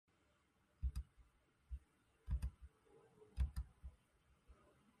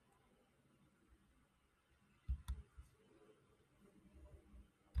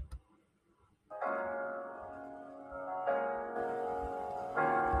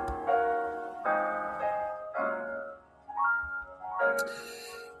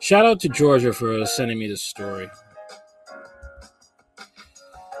Shout out to Georgia for sending me this story.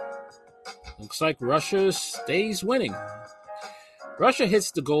 Looks like Russia stays winning. Russia hits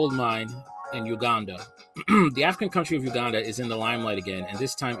the gold mine in Uganda. The African country of Uganda is in the limelight again, and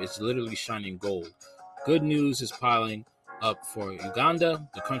this time it's literally shining gold. Good news is piling up for Uganda.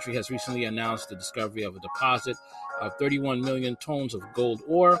 The country has recently announced the discovery of a deposit of 31 million tons of gold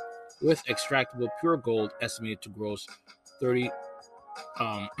ore, with extractable pure gold estimated to gross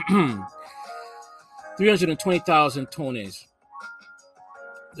 320,000 tonnes.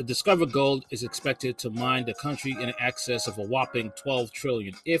 The discovered gold is expected to mine the country in excess of a whopping 12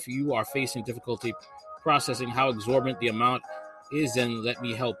 trillion. If you are facing difficulty processing how exorbitant the amount is, then let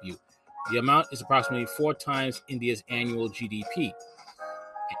me help you. The amount is approximately 4 times India's annual GDP.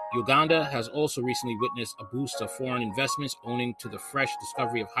 Uganda has also recently witnessed a boost of foreign investments owing to the fresh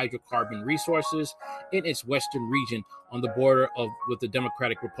discovery of hydrocarbon resources in its western region on the border with the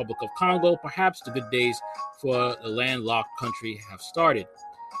Democratic Republic of Congo. Perhaps the good days for the landlocked country have started.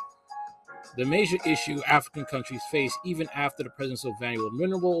 The major issue African countries face, even after the presence of valuable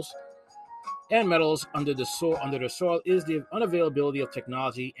minerals and metals under the soil, is the unavailability of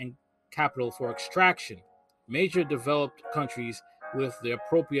technology and capital for extraction. Major developed countries with the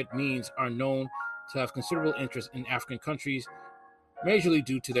appropriate means are known to have considerable interest in African countries, majorly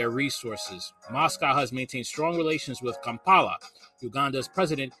due to their resources. Moscow has maintained strong relations with Kampala. Uganda's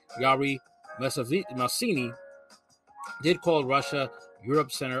President Yoweri Museveni did call Russia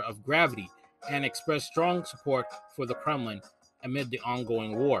Europe's center of gravity and expressed strong support for the Kremlin amid the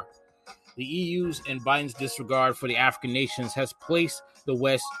ongoing war. The EU's and Biden's disregard for the African nations has placed the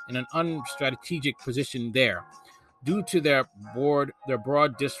West in an unstrategic position there. Due to their broad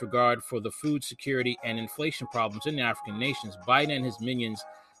disregard for the food security and inflation problems in the African nations, Biden and his minions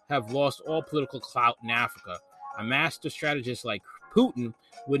have lost all political clout in Africa. A master strategist like Putin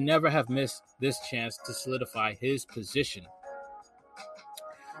would never have missed this chance to solidify his position.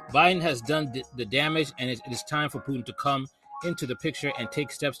 Biden has done the damage, and it is time for Putin to come into the picture and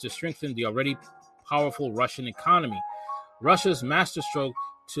take steps to strengthen the already powerful Russian economy. Russia's masterstroke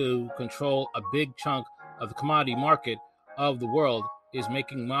to control a big chunk of the commodity market of the world is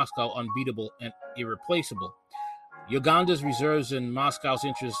making Moscow unbeatable and irreplaceable. Uganda's reserves and Moscow's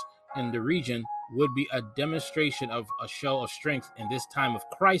interest in the region would be a demonstration of a show of strength in this time of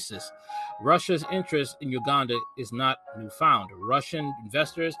crisis. Russia's interest in Uganda is not newfound. Russian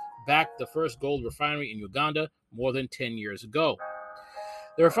investors backed the first gold refinery in Uganda more than 10 years ago.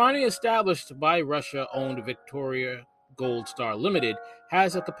 The refinery, established by Russia-owned Victoria Gold Star Limited,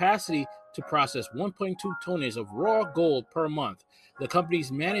 has a capacity to process 1.2 tons of raw gold per month, the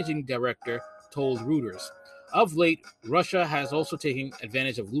company's managing director told Reuters. Of late, Russia has also taken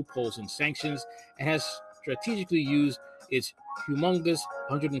advantage of loopholes in sanctions and has strategically used its humongous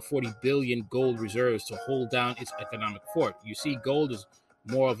 140 billion gold reserves to hold down its economic fort. You see, gold is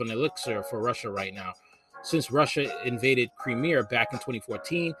more of an elixir for Russia right now. Since Russia invaded Crimea back in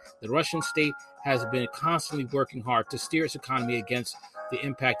 2014, the Russian state has been constantly working hard to steer its economy against the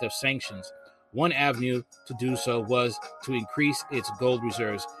impact of sanctions. One avenue to do so was to increase its gold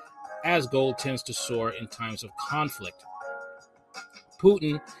reserves, as gold tends to soar in times of conflict.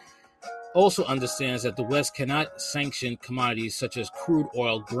 Putin also understands that the West cannot sanction commodities such as crude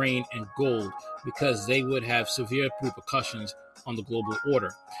oil, grain, and gold because they would have severe repercussions on the global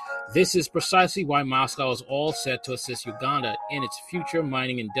order. This is precisely why Moscow is all set to assist Uganda in its future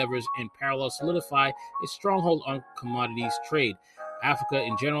mining endeavors and parallel solidify its stronghold on commodities trade. Africa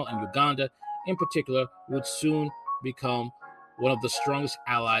in general and Uganda in particular would soon become one of the strongest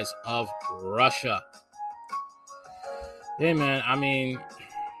allies of Russia. Hey man, I mean,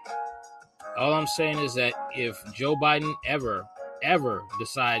 all I'm saying is that if Joe Biden ever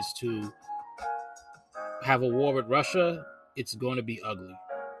decides to have a war with Russia, it's going to be ugly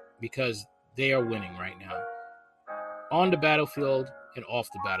because they are winning right now on the battlefield and off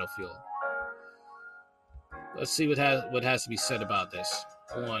the battlefield. Let's see what has to be said about this.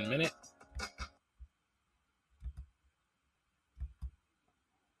 1 minute.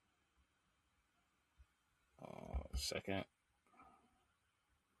 Second.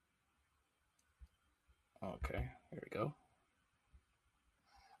 Okay, here we go.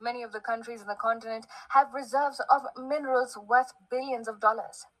 Many of the countries in the continent have reserves of minerals worth billions of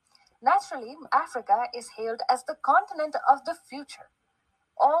dollars. Naturally, Africa is hailed as the continent of the future.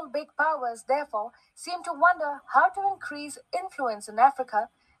 All big powers, therefore, seem to wonder how to increase influence in Africa,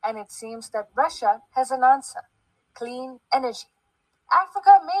 and it seems that Russia has an answer: clean energy.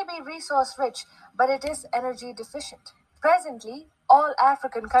 Africa may be resource rich, but it is energy deficient. Presently, all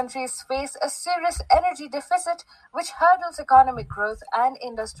African countries face a serious energy deficit which hurdles economic growth and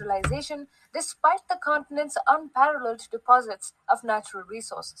industrialization despite the continent's unparalleled deposits of natural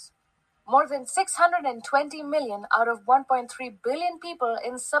resources. More than 620 million out of 1.3 billion people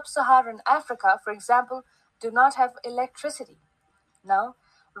in sub Saharan Africa, for example, do not have electricity. Now,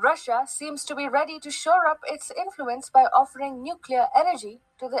 Russia seems to be ready to shore up its influence by offering nuclear energy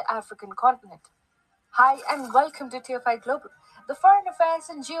to the African continent. Hi, and welcome to TFI Global, the foreign affairs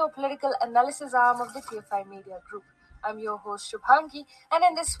and geopolitical analysis arm of the TFI Media Group. I'm your host Shubhangi, and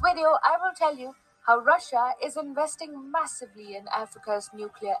in this video, I will tell you how Russia is investing massively in Africa's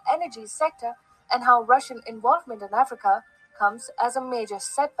nuclear energy sector and how Russian involvement in Africa comes as a major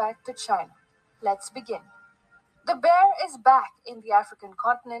setback to China. Let's begin. The bear is back in the African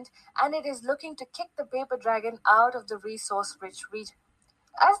continent and it is looking to kick the paper dragon out of the resource rich region.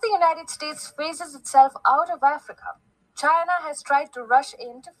 As the United States phases itself out of Africa, China has tried to rush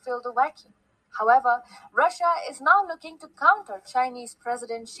in to fill the vacuum. However, Russia is now looking to counter Chinese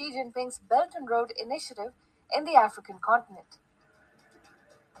President Xi Jinping's Belt and Road Initiative in the African continent.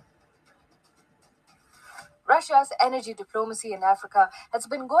 Russia's energy diplomacy in Africa has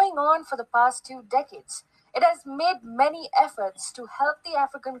been going on for the past 2 decades. It has made many efforts to help the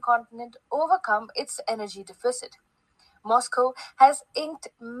African continent overcome its energy deficit. Moscow has inked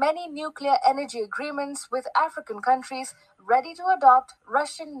many nuclear energy agreements with African countries ready to adopt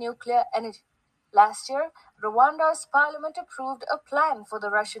Russian nuclear energy. Last year, Rwanda's parliament approved a plan for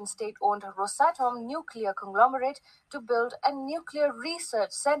the Russian state-owned Rosatom nuclear conglomerate to build a nuclear research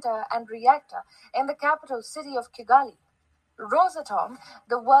center and reactor in the capital city of Kigali. Rosatom,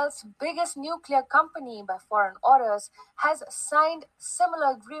 the world's biggest nuclear company by foreign orders, has signed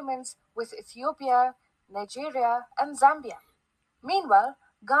similar agreements with Ethiopia, Nigeria, and Zambia. Meanwhile,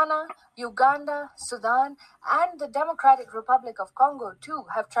 Ghana, Uganda, Sudan, and the Democratic Republic of Congo too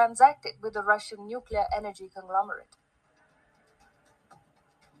have transacted with the Russian nuclear energy conglomerate.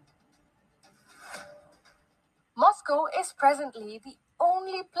 Moscow is presently the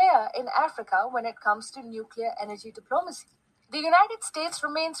only player in Africa when it comes to nuclear energy diplomacy. The United States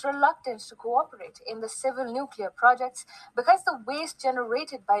remains reluctant to cooperate in the civil nuclear projects because the waste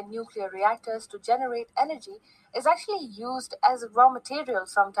generated by nuclear reactors to generate energy is actually used as raw material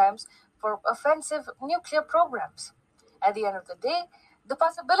sometimes for offensive nuclear programs. At the end of the day, the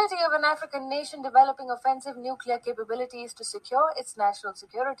possibility of an African nation developing offensive nuclear capabilities to secure its national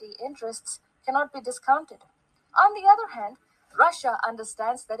security interests cannot be discounted. On the other hand, Russia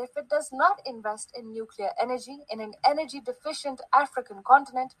understands that if it does not invest in nuclear energy in an energy deficient African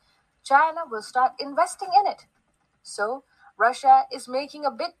continent, China will start investing in it. So, Russia is making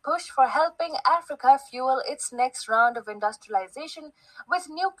a big push for helping Africa fuel its next round of industrialization with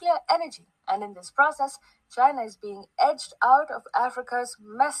nuclear energy. And in this process, China is being edged out of Africa's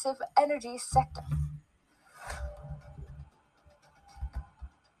massive energy sector.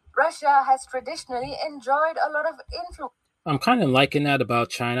 Russia has traditionally enjoyed a lot of influence. I'm kind of liking that about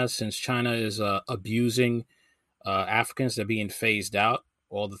China, since China is abusing Africans. They're being phased out.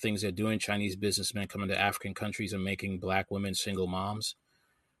 All the things they're doing, Chinese businessmen coming to African countries and making black women single moms.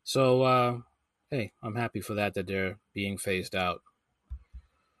 So, hey, I'm happy for that they're being phased out.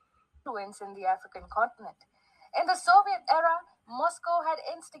 Influence in the African continent. In the Soviet era, Moscow had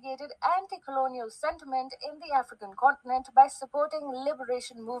instigated anti-colonial sentiment in the African continent by supporting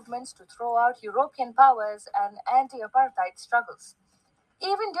liberation movements to throw out European powers and anti-apartheid struggles.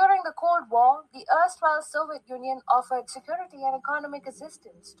 Even during the Cold War, the erstwhile Soviet Union offered security and economic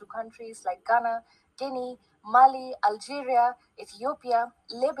assistance to countries like Ghana, Guinea, Mali, Algeria, Ethiopia,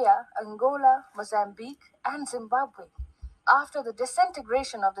 Libya, Angola, Mozambique, and Zimbabwe. After the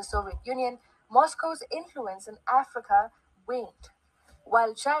disintegration of the Soviet Union, Moscow's influence in Africa waned,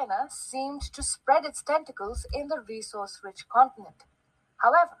 while China seemed to spread its tentacles in the resource rich continent.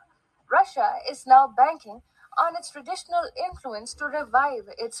 However, Russia is now banking on its traditional influence to revive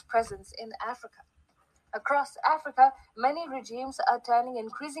its presence in Africa. Across Africa, many regimes are turning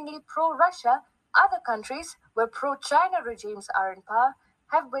increasingly pro Russia. Other countries, where pro China regimes are in power,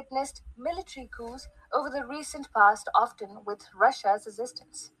 have witnessed military coups over the recent past, often with Russia's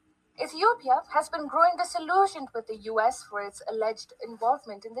assistance. Ethiopia has been growing disillusioned with the US for its alleged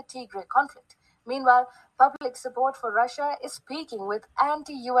involvement in the Tigray conflict. Meanwhile, public support for Russia is peaking, with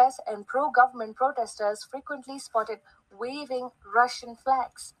anti US and pro government protesters frequently spotted waving Russian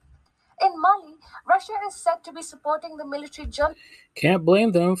flags. In Mali, Russia is said to be supporting the military junta. Can't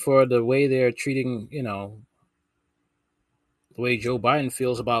blame them for the way they're treating, the way Joe Biden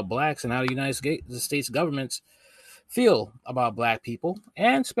feels about blacks and how the United States governments feel about black people,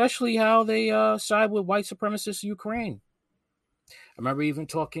 and especially how they side with white supremacist Ukraine. I remember even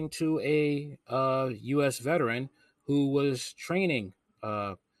talking to a U.S. veteran who was training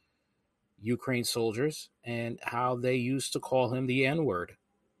Ukraine soldiers and how they used to call him the N-word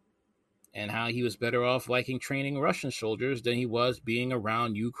and how he was better off liking training Russian soldiers than he was being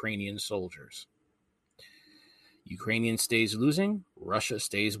around Ukrainian soldiers. Ukrainian stays losing, Russia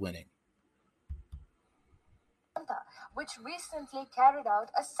stays winning. Which recently carried out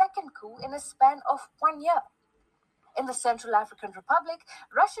a second coup in a span of 1 year. In the Central African Republic,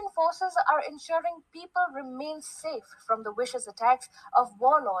 Russian forces are ensuring people remain safe from the vicious attacks of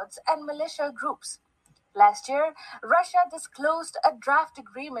warlords and militia groups. Last year, Russia disclosed a draft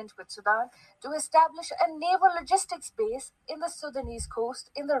agreement with Sudan to establish a naval logistics base in the Sudanese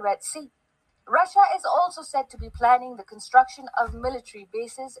coast in the Red Sea. Russia is also said to be planning the construction of military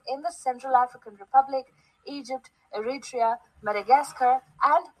bases in the Central African Republic, Egypt, Eritrea, Madagascar,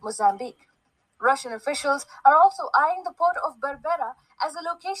 and Mozambique. Russian officials are also eyeing the port of Berbera as a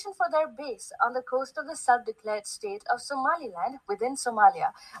location for their base on the coast of the self-declared state of Somaliland within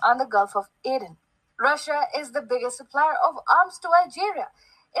Somalia on the Gulf of Aden. Russia is the biggest supplier of arms to Algeria.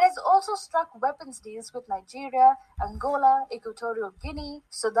 It has also struck weapons deals with Nigeria, Angola, Equatorial Guinea,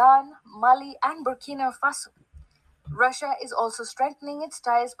 Sudan, Mali, and Burkina Faso. Russia is also strengthening its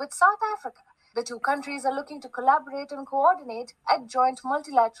ties with South Africa. The two countries are looking to collaborate and coordinate at joint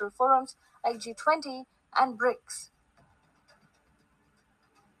multilateral forums like G20 and BRICS.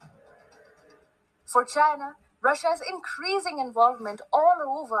 For China, Russia's increasing involvement all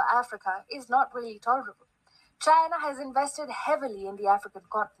over Africa is not really tolerable. China has invested heavily in the African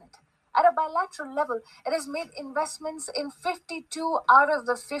continent. At a bilateral level, it has made investments in 52 out of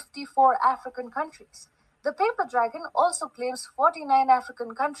the 54 African countries. The Paper Dragon also claims 49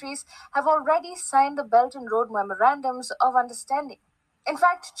 African countries have already signed the Belt and Road Memorandums of Understanding. In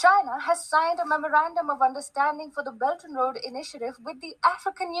fact, China has signed a Memorandum of Understanding for the Belt and Road Initiative with the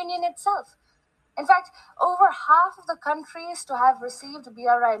African Union itself. In fact, over half of the countries to have received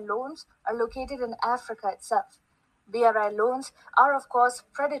BRI loans are located in Africa itself. BRI loans are, of course,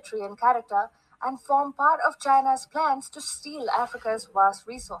 predatory in character and form part of China's plans to steal Africa's vast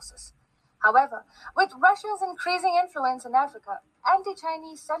resources. However, with Russia's increasing influence in Africa,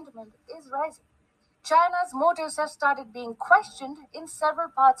 anti-Chinese sentiment is rising. China's motives have started being questioned in several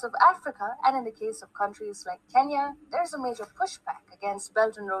parts of Africa, and in the case of countries like Kenya, there is a major pushback against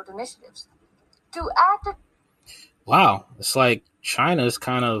Belt and Road initiatives. To add to... Wow, it's like China's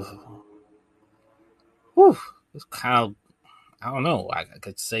kind of, it's kind of, I don't know. I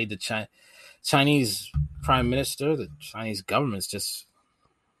could say the Chinese prime minister, the Chinese government's just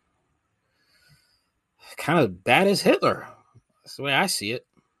kind of bad as Hitler. That's the way I see it.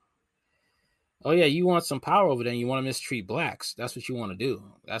 Oh yeah, you want some power over there and you want to mistreat blacks. That's what you want to do.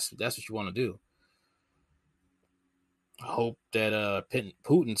 That's what you want to do. I hope that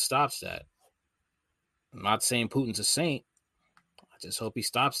Putin stops that. I'm not saying Putin's a saint. I just hope he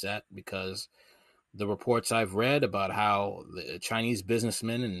stops that, because the reports I've read about how the Chinese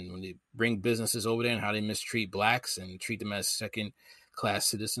businessmen, and when they bring businesses over there, and how they mistreat blacks and treat them as second-class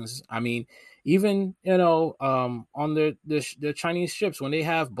citizens. I mean, even, on the Chinese ships, when they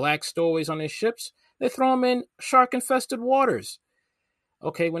have black stowaways on their ships, they throw them in shark-infested waters.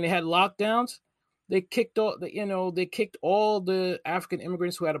 Okay, when they had lockdowns, they kicked all the African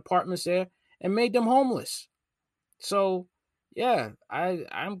immigrants who had apartments there and made them homeless. So, yeah,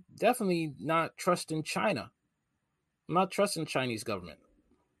 I'm definitely not trusting China. I'm not trusting Chinese government.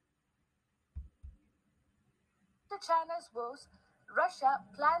 To China's woes, Russia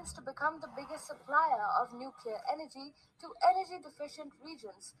plans to become the biggest supplier of nuclear energy to energy-deficient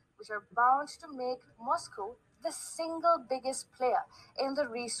regions, which are bound to make Moscow the single biggest player in the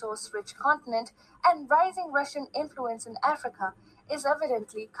resource-rich continent, and rising Russian influence in Africa is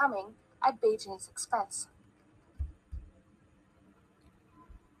evidently coming at Beijing's expense.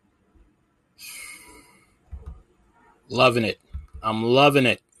 Loving it. I'm loving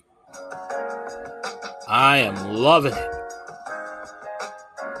it. I am loving it.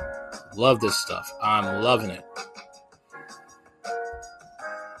 Love this stuff. I'm loving it.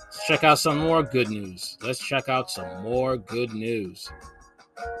 Let's check out some more good news. Let's check out some more good news.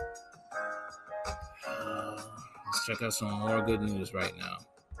 Let's check out some more good news right now.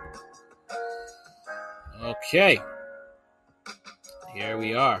 Okay. Here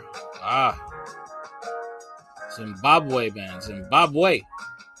we are. Zimbabwe, man.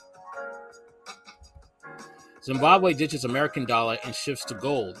 Zimbabwe ditches American dollar and shifts to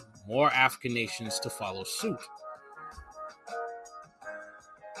gold. More African nations to follow suit.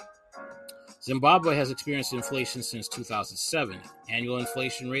 Zimbabwe has experienced inflation since 2007. Annual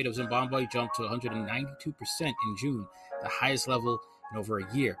inflation rate of Zimbabwe jumped to 192% in June, the highest level in over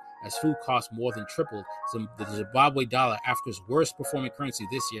a year, as food costs more than tripled. The Zimbabwe dollar, Africa's worst performing currency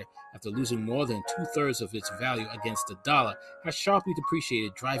this year, after losing more than 2/3 of its value against the dollar, has sharply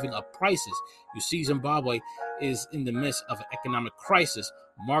depreciated, driving up prices. You see, Zimbabwe is in the midst of an economic crisis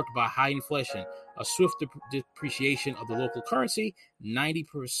marked by high inflation, a swift depreciation of the local currency,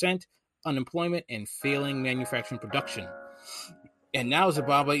 90% unemployment, and failing manufacturing production. And now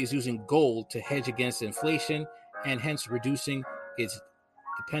Zimbabwe is using gold to hedge against inflation and hence reducing its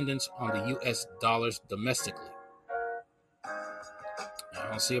dependence on the US dollars domestically. I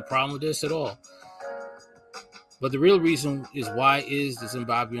don't see a problem with this at all. But the real reason is, why is the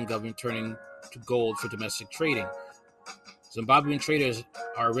Zimbabwean government turning to gold for domestic trading? Zimbabwean traders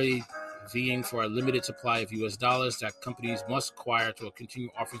are already vying for a limited supply of US dollars that companies must acquire to continue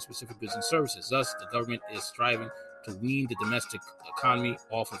offering specific goods and services. Thus, the government is striving to wean the domestic economy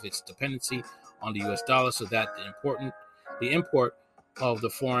off of its dependency on the US dollar so that the import of the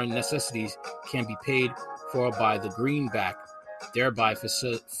foreign necessities can be paid for by the greenback, thereby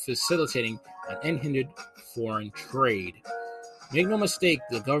facilitating an unhindered foreign trade. Make no mistake,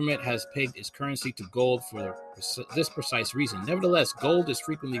 the government has pegged its currency to gold for this precise reason. Nevertheless, gold is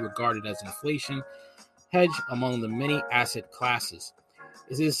frequently regarded as an inflation hedge among the many asset classes.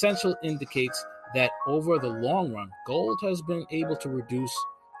 It essentially indicates that over the long run, gold has been able to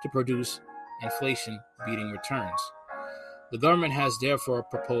produce inflation-beating returns. The government has therefore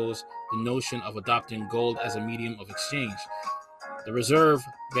proposed the notion of adopting gold as a medium of exchange. The Reserve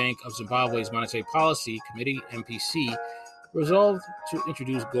Bank of Zimbabwe's Monetary Policy Committee, MPC, resolved to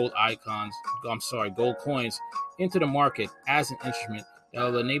introduce gold coins into the market as an instrument that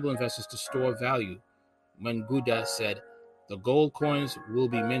will enable investors to store value. Manguda said, the gold coins will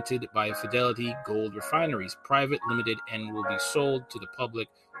be minted by Fidelity Gold Refineries, Private Limited, and will be sold to the public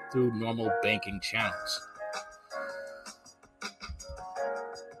through normal banking channels.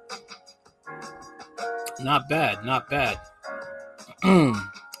 Not bad.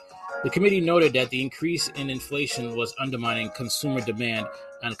 The committee noted that the increase in inflation was undermining consumer demand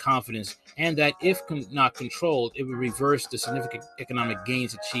and confidence, and that if not controlled, it would reverse the significant economic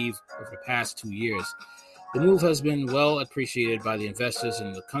gains achieved over the past 2 years. The move has been well appreciated by the investors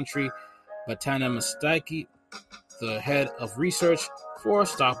in the country. Batana Mastaki, the head of research for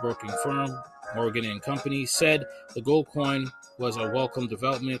stockbroking firm Morgan & Company, said the gold coin was a welcome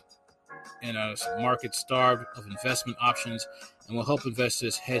development in a market starved of investment options and will help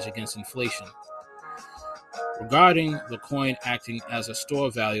investors hedge against inflation. Regarding the coin acting as a store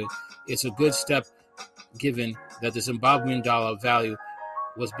of value, it's a good step given that the Zimbabwean dollar value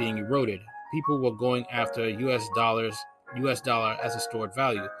was being eroded. People were going after US dollar as a stored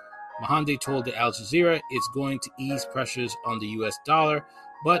value. Mahande told the Al Jazeera it's going to ease pressures on the US dollar,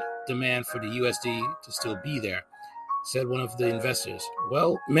 but demand for the USD to still be there, said one of the investors.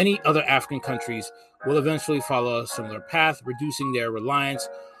 Well, many other African countries will eventually follow a similar path, reducing their reliance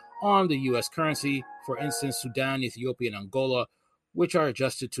on the U.S. currency. For instance, Sudan, Ethiopia, and Angola, which are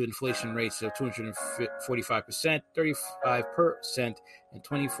adjusted to inflation rates of 245%, 35%, and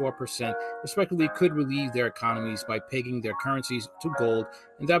 24%, respectively, could relieve their economies by pegging their currencies to gold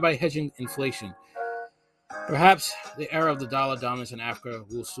and thereby hedging inflation. Perhaps the era of the dollar dominance in Africa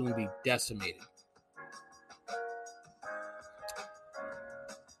will soon be decimated.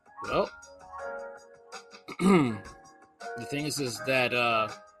 Well, the thing is that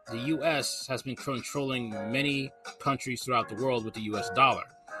the U.S. has been controlling many countries throughout the world with the U.S. dollar.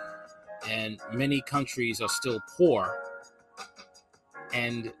 And many countries are still poor.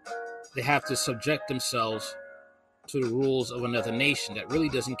 And they have to subject themselves to the rules of another nation that really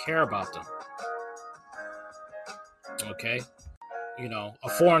doesn't care about them. Okay? You know, a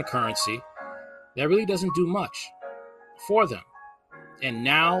foreign currency that really doesn't do much for them. And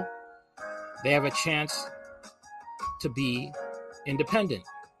now they have a chance to be independent,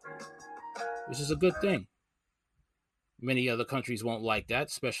 which is a good thing. Many other countries won't like that,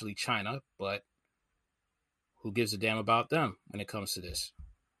 especially China, but who gives a damn about them when it comes to this?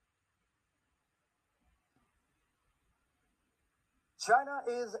 China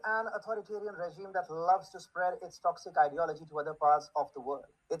is an authoritarian regime that loves to spread its toxic ideology to other parts of the world.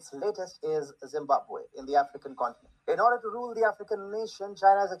 Its latest is Zimbabwe in the African continent. In order to rule the African nation,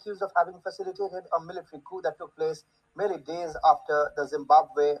 China is accused of having facilitated a military coup that took place merely days after the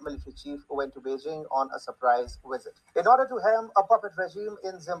Zimbabwe military chief went to Beijing on a surprise visit. In order to hem a puppet regime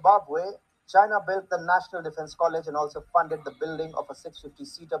in Zimbabwe, China built the National Defense College and also funded the building of a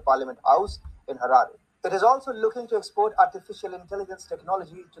 650-seater parliament house in Harare. It is also looking to export artificial intelligence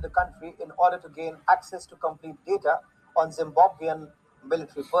technology to the country in order to gain access to complete data on Zimbabwean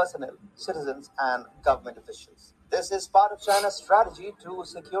military personnel, citizens, and government officials. This is part of China's strategy to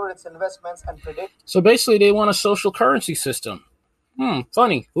secure its investments and predict. So basically, they want a social currency system.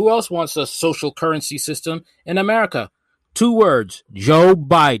 Funny. Who else wants a social currency system in America? 2 words, Joe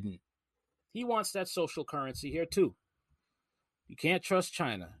Biden. He wants that social currency here too. You can't trust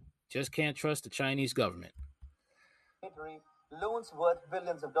China. Just can't trust the Chinese government. Loans worth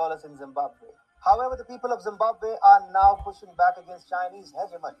billions of dollars in Zimbabwe. However, the people of Zimbabwe are now pushing back against Chinese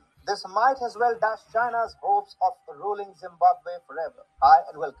hegemony. This might as well dash China's hopes of ruling Zimbabwe forever. Hi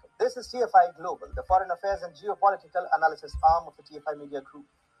and welcome. This is TFI Global, the foreign affairs and geopolitical analysis arm of the TFI Media Group.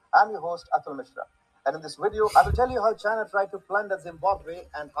 I'm your host, Atul Mishra. And in this video, I will tell you how China tried to plunder Zimbabwe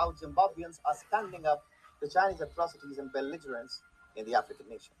and how Zimbabweans are standing up to Chinese atrocities and belligerence in the African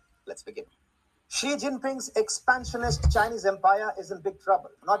nation. Let's begin. Xi Jinping's expansionist Chinese empire is in big trouble,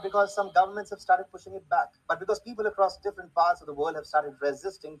 not because some governments have started pushing it back, but because people across different parts of the world have started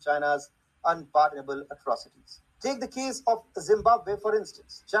resisting China's unpardonable atrocities. Take the case of Zimbabwe, for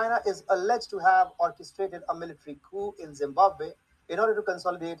instance. China is alleged to have orchestrated a military coup in Zimbabwe in order to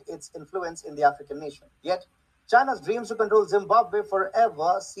consolidate its influence in the African nation. Yet, China's dreams to control Zimbabwe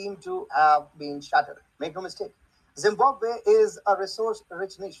forever seem to have been shattered. Make no mistake, Zimbabwe is a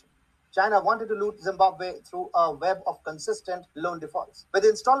resource-rich nation. China wanted to loot Zimbabwe through a web of consistent loan defaults. With the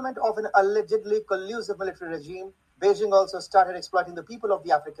installment of an allegedly collusive military regime, Beijing also started exploiting the people of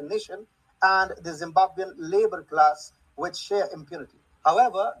the African nation and the Zimbabwean labor class with sheer impunity.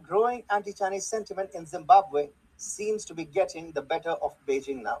 However, growing anti-Chinese sentiment in Zimbabwe seems to be getting the better of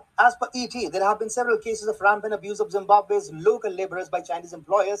Beijing now. As per ET, there have been several cases of rampant abuse of Zimbabwe's local laborers by Chinese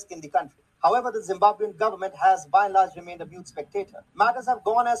employers in the country. However, the Zimbabwean government has by and large remained a mute spectator. Matters have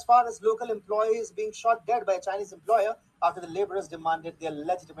gone as far as local employees being shot dead by a Chinese employer after the laborers demanded their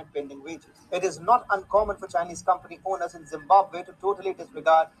legitimate pending wages. It is not uncommon for Chinese company owners in Zimbabwe to totally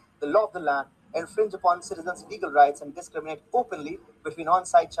disregard the law of the land, infringe upon citizens' legal rights, and discriminate openly between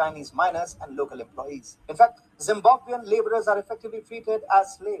on-site Chinese miners and local employees. In fact, Zimbabwean laborers are effectively treated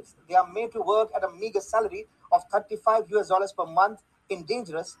as slaves. They are made to work at a meager salary of $35 per month in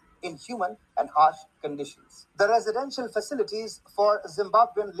dangerous, inhuman, and harsh conditions. The residential facilities for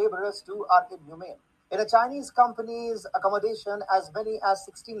Zimbabwean laborers too are inhumane. In a Chinese company's accommodation, as many as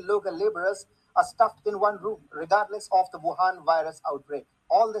 16 local laborers are stuffed in one room, regardless of the Wuhan virus outbreak.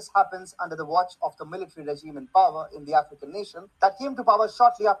 All this happens under the watch of the military regime in power in the African nation that came to power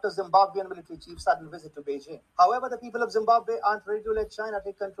shortly after Zimbabwean military chief's sudden visit to Beijing. However, the people of Zimbabwe aren't ready to let China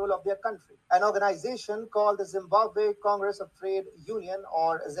take control of their country. An organization called the Zimbabwe Congress of Trade Union,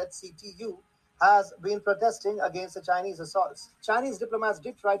 or ZCTU, has been protesting against the Chinese assaults. Chinese diplomats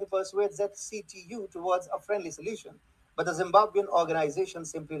did try to persuade ZCTU towards a friendly solution, but the Zimbabwean organization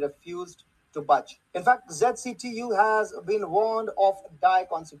simply refused to budge. In fact, ZCTU has been warned of dire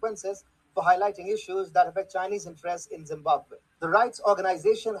consequences for highlighting issues that affect Chinese interests in Zimbabwe. The rights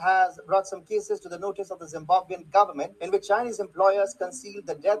organization has brought some cases to the notice of the Zimbabwean government in which Chinese employers concealed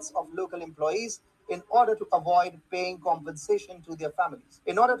the deaths of local employees in order to avoid paying compensation to their families.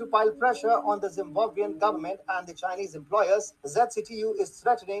 In order to pile pressure on the Zimbabwean government and the Chinese employers, ZCTU is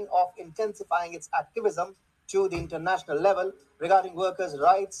threatening of intensifying its activism to the international level regarding workers'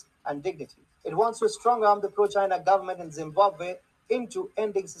 rights and dignity. It wants to strong-arm the pro-China government in Zimbabwe into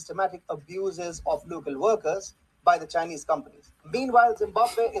ending systematic abuses of local workers by the Chinese companies. Meanwhile,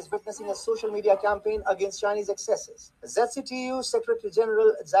 Zimbabwe is witnessing a social media campaign against Chinese excesses. ZCTU Secretary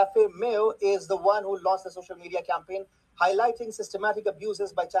General Zafe Mayo is the one who launched the social media campaign highlighting systematic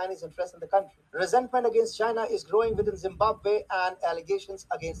abuses by Chinese interests in the country. Resentment against China is growing within Zimbabwe, and allegations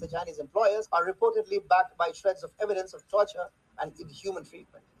against the Chinese employers are reportedly backed by shreds of evidence of torture and inhuman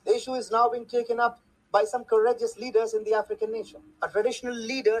treatment. The issue is now being taken up by some courageous leaders in the African nation. A traditional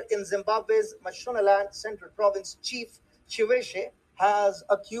leader in Zimbabwe's Mashonaland Central Province, Chief Chiweshe, has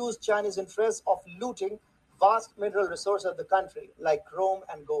accused Chinese interests of looting vast mineral resources of the country, like chrome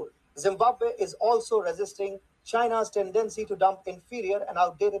and gold. Zimbabwe is also resisting China's tendency to dump inferior and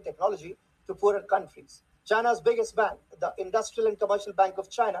outdated technology to poorer countries. China's biggest bank, the Industrial and Commercial Bank of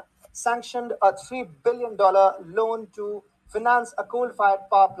China, sanctioned a $3 billion loan to finance a coal-fired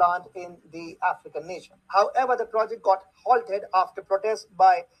power plant in the African nation. However, the project got halted after protests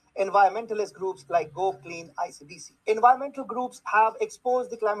by environmentalist groups like Go Clean ICBC. Environmental groups have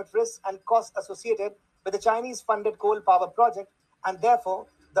exposed the climate risks and costs associated with the Chinese-funded coal power project, and therefore,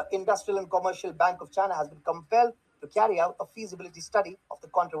 the Industrial and Commercial Bank of China has been compelled to carry out a feasibility study of the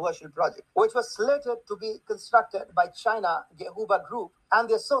controversial project, which was slated to be constructed by China Gehuba Group, and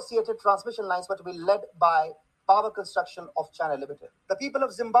the associated transmission lines were to be led by Power Construction of China Limited. The people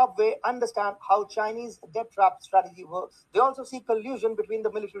of Zimbabwe understand how Chinese debt trap strategy works. They also see collusion between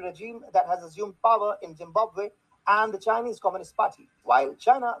the military regime that has assumed power in Zimbabwe and the Chinese Communist Party. While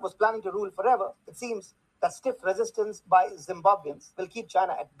China was planning to rule forever, it seems that stiff resistance by Zimbabweans will keep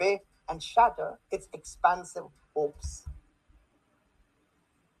China at bay and shatter its expansive hopes.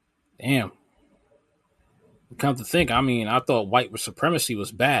 Damn. Come to think, I mean, I thought white supremacy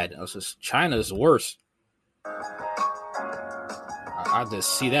was bad. China is worse. I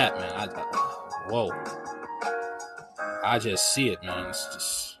just see that, man. Whoa. I just see it, man. It's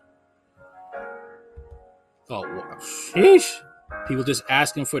just... Oh, sheesh. People just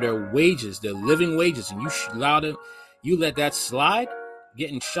asking for their wages, their living wages, and you allowed them, you let that slide?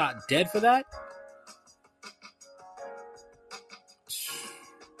 Getting shot dead for that?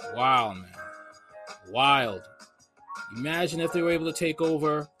 Wow, man. Wild. Imagine if they were able to take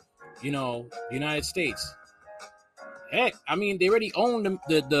over, the United States. Heck, I mean, they already own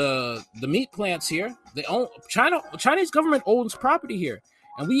the meat plants here. They own Chinese government owns property here,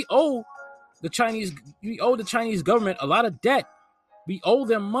 and we owe the Chinese government a lot of debt. We owe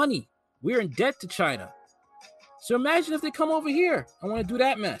them money. We're in debt to China. So imagine if they come over here and want to do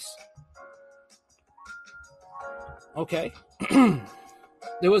that mess. Okay.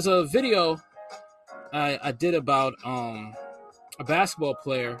 There was a video I did about a basketball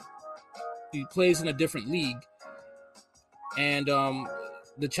player. He plays in a different league. And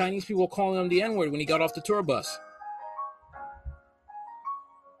the Chinese people were calling him the N-word when he got off the tour bus.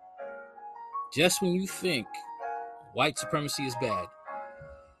 Just when you think white supremacy is bad,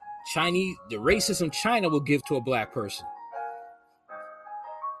 the racism China will give to a black person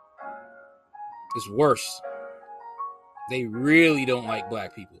is worse. They really don't like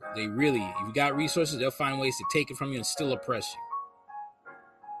black people. If you got resources, they'll find ways to take it from you and still oppress you.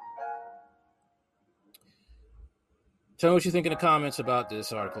 Tell me what you think in the comments about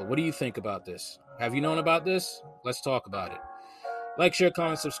this article. What do you think about this? Have you known about this? Let's talk about it. Like, share,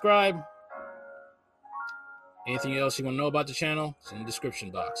 comment, subscribe. Anything else you want to know about the channel? It's in the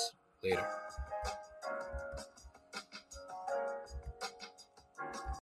description box. Later.